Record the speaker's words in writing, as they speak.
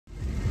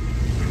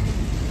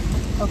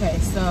Okay,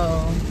 so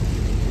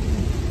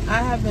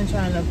I have been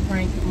trying to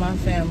prank my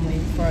family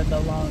for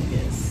the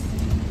longest.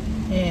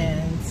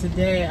 And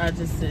today I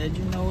just said,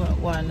 you know what,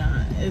 why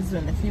not? It's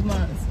been a few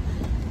months.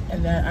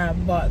 And then I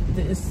bought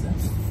this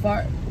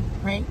fart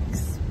prank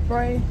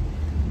spray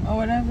or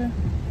whatever.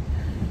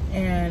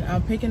 And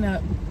I'm picking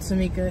up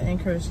Tamika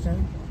and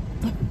Christian.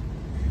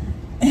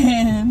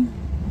 And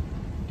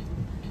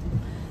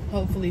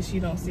hopefully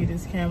she don't see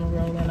this camera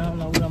rolling. I don't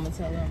know what I'm gonna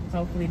tell them.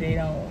 Hopefully they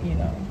don't, you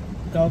know,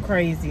 go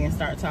crazy and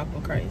start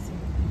talking crazy.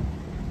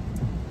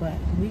 But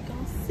we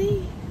gonna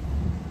see.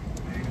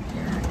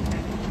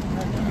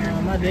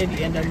 My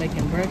daddy ended up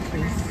making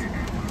breakfast.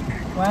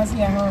 Why is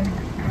he at home?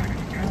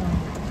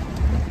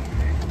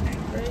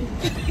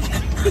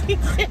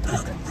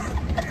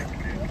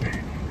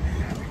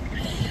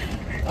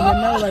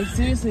 But no, like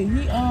seriously,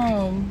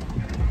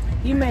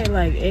 he made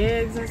like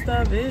eggs and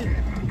stuff. You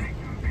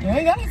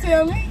ain't gotta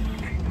tell me.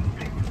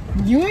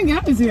 You ain't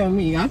got to tell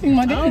me. I think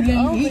my daddy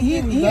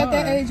he at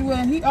that age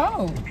where he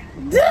old.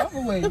 It's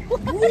over with.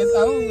 It's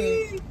over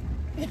with.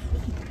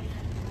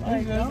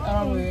 Like, it's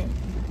over with.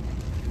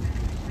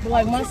 But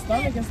like my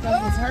stomach and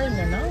stuff was hurting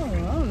and I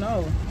don't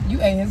know.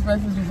 You ate his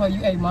breakfast before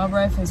you ate my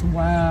breakfast?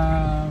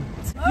 Wow.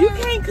 You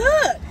can't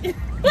cook.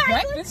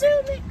 Breakfast?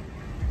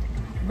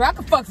 Bro, I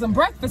could fuck some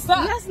breakfast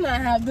up. Let's not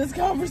have this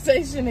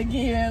conversation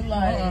again.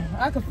 Like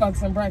I could fuck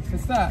some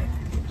breakfast up.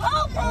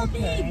 Hold on,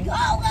 me, go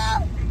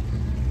out.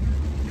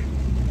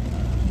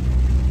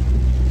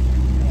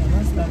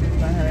 My stomach's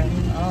been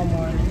hurting all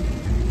morning.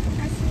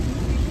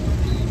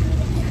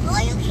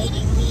 Are you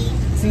kidding me?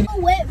 See,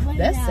 Wet right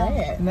that's now.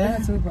 sad.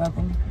 That's a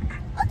problem.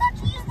 I thought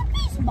you used the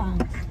pizza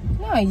box.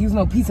 No, I ain't use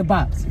no pizza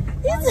box. I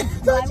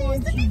thought you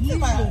used the pizza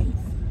box.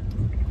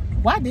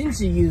 Why didn't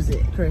you use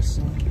it,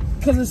 Christian?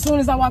 Because as soon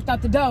as I walked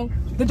out the door,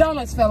 the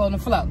donuts fell on the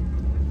floor.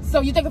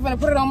 So you think I'm gonna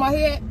put it on my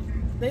head?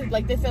 They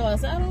fell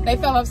upside down? They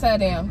fell upside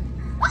down.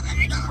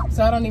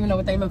 So I don't even know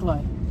what they look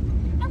like.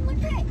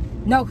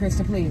 No,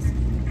 Krista, please.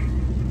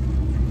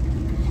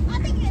 I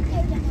think you're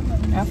taking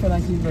them. I feel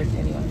like you looked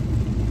anyway.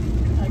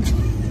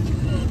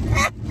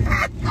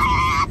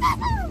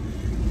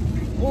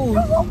 Ooh.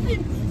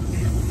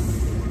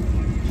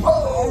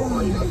 Oh,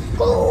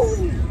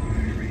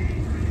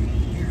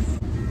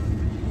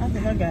 I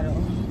think I got it. Ooh.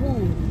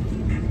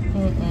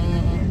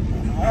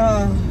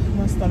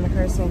 My stomach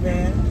hurts so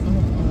bad.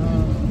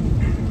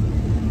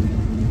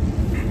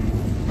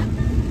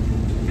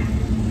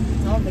 I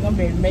don't think I'm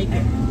ready to make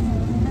it.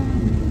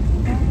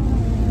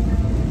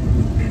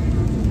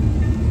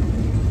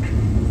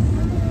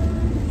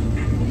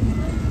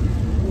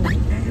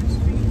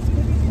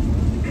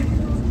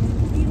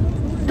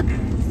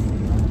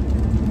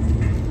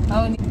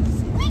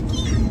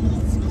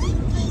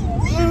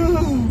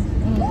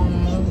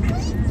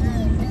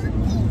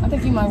 I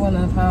think you might want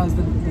to pause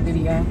the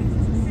video.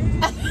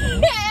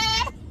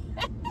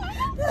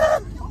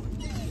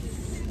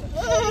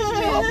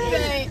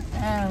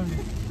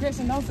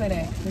 Christian, don't say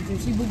that. Because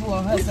if she boo-boo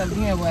on herself,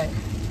 then what?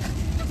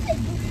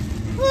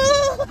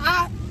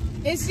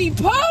 Is she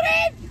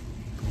pulling?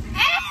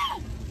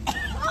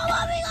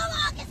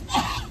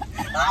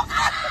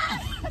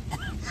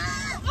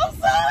 I'm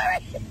sorry.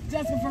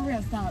 Jessica, for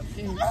real, stop. I'm so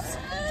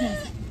sorry.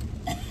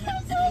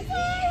 I'm so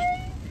sorry.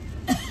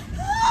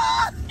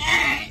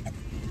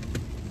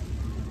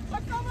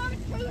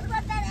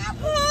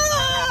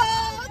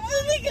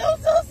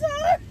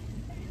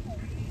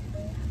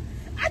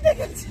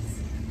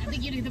 I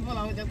think you need to pull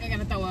out with this. I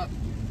gotta throw up.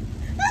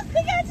 I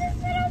think I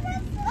just shit on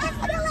myself.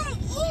 I feel like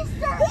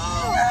Easter.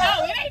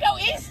 Oh, it ain't no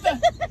Easter.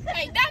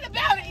 Ain't nothing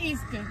about it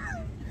Easter.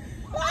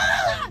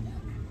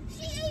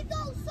 She ate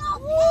those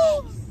soft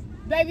eggs.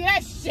 Baby,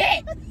 that's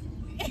shit.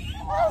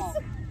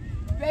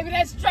 Baby,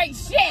 that's straight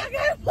shit. I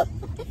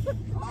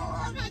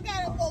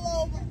gotta pull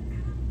over.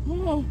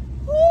 Oh.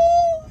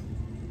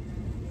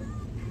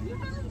 You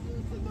have to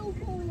do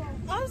pull over.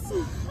 I'm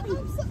sorry.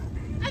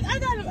 I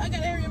gotta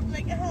hurry up and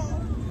make it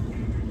home.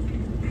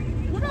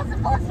 You're not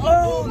supposed to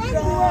Oh,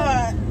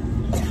 God.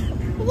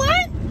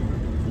 What?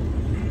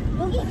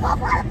 You'll get caught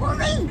by the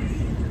police.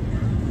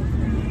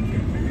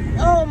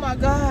 Oh, my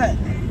God.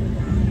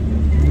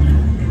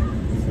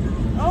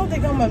 I don't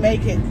think I'm gonna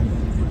make it.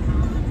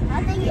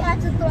 I think you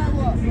have to throw up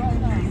right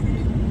now.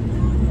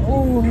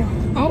 Oh.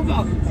 Oh,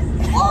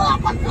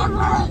 I'm gonna throw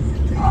up.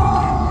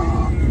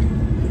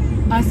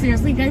 I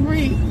seriously can't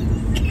breathe.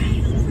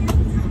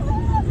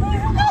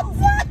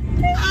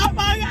 Oh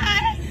my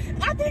God!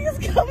 I think it's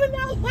coming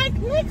out like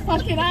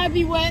fucking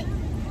Ivy wet.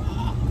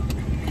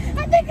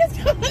 I think it's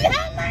coming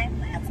out like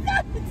it's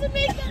coming to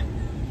me.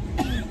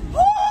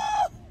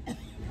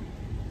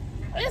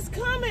 It's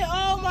coming!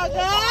 Oh my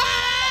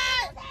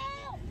God!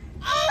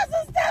 Oh, it's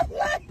a step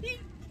like.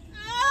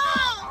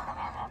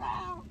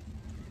 Oh!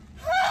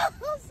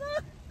 I'm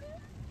sorry.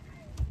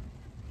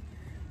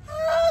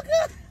 Oh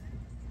God!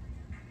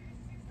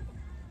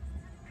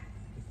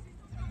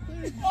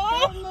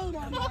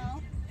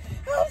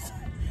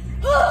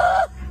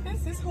 Oh!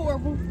 This is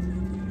horrible.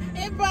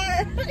 It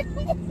burned.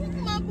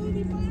 My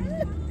booty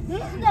burned.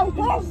 This is the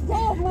worst day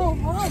of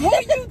my life. Who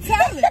you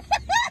telling?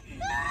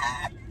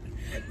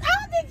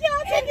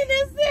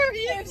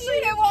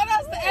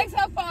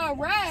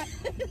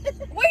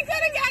 We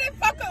could have got it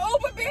fucking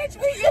Uber, bitch.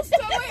 We used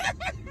to it.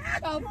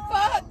 The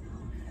fuck?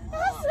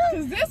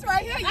 Cause this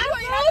right here, you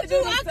ain't have to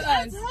do this to us.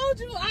 I told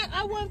you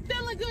I wasn't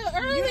feeling good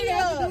earlier. You ain't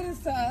have to do this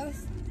to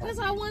us. That's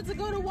why I wanted to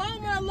go to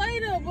Walmart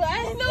later, but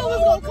I didn't know it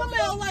was gonna come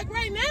out like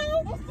right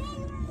now.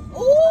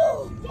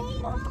 Ooh.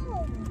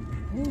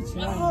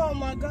 Oh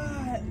my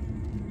God.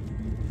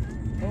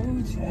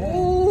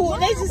 Ooh,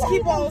 they just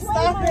keep on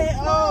stopping.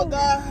 Oh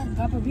God.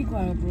 Papa, be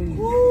quiet, please.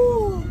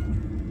 Ooh.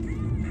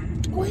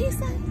 What he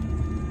say?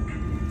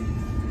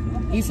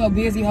 He's so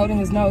busy holding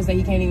his nose that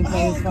he can't even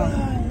play his phone.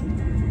 God.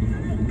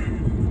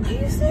 Are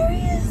you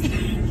serious?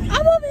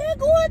 I'm over here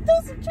going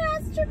through some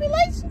trials and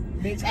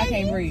tribulations. Bitch, I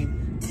can't breathe.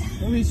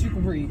 At least you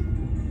can breathe.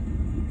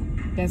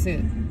 That's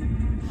it.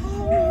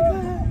 Oh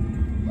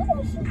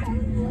my God.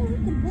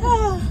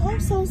 Oh, I'm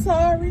so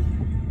sorry.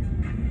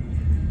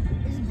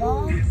 It's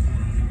balls.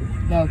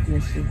 No,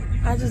 Christian.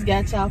 I just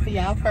got y'all for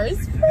y'all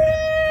first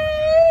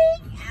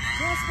prank.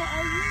 Jessica,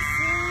 are you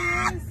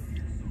serious?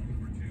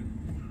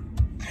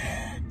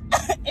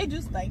 It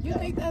just like You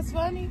think that's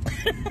funny?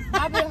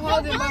 I've been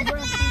holding my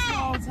breath this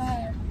whole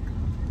time.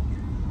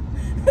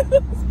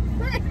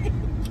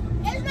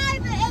 It's not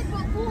even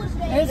April Fool's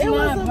Day. It's It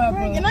was not, a Papa.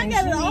 prank, and I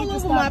got it all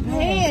over my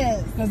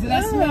pants. Because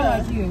that smell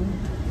like you.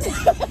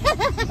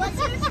 But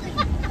seriously,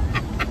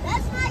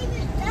 that's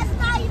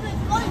not even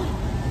funny.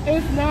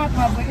 It's not,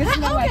 Papa. It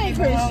smells like Okay, you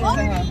Christian. belong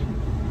to her.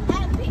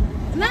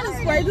 Not to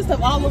spray this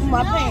stuff all over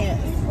my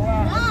pants.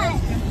 Wow. Not.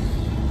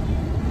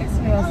 It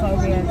smells so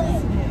bad.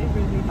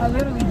 I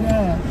literally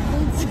done.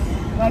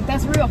 Like,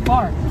 that's real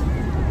fart.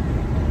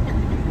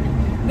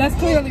 That's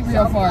clearly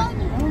real fart.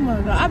 Oh my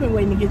God, I've been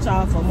waiting to get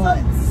y'all for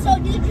months. So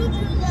did you do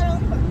that on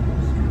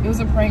purpose? It was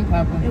a prank,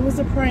 Papa. It was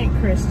a prank,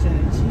 Christian.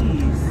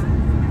 Jeez.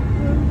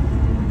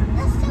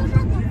 That's still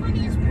not the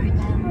funniest prank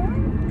ever.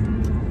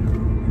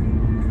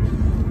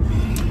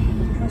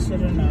 I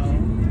should have known.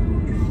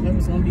 There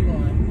was gonna be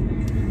one.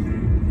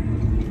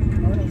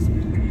 Oh,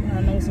 I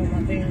know it's on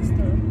my pants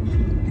too.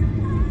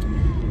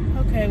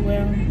 Okay,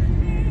 well,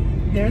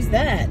 there's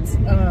that.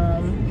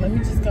 Let me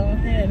just go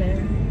ahead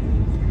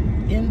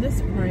and end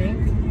this prank.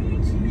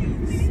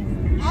 Jeez.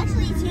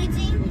 Actually, TT,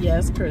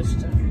 Yes,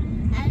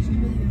 Christian. I actually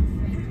knew you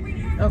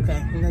were a freak. Okay,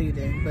 no you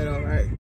didn't, but all right.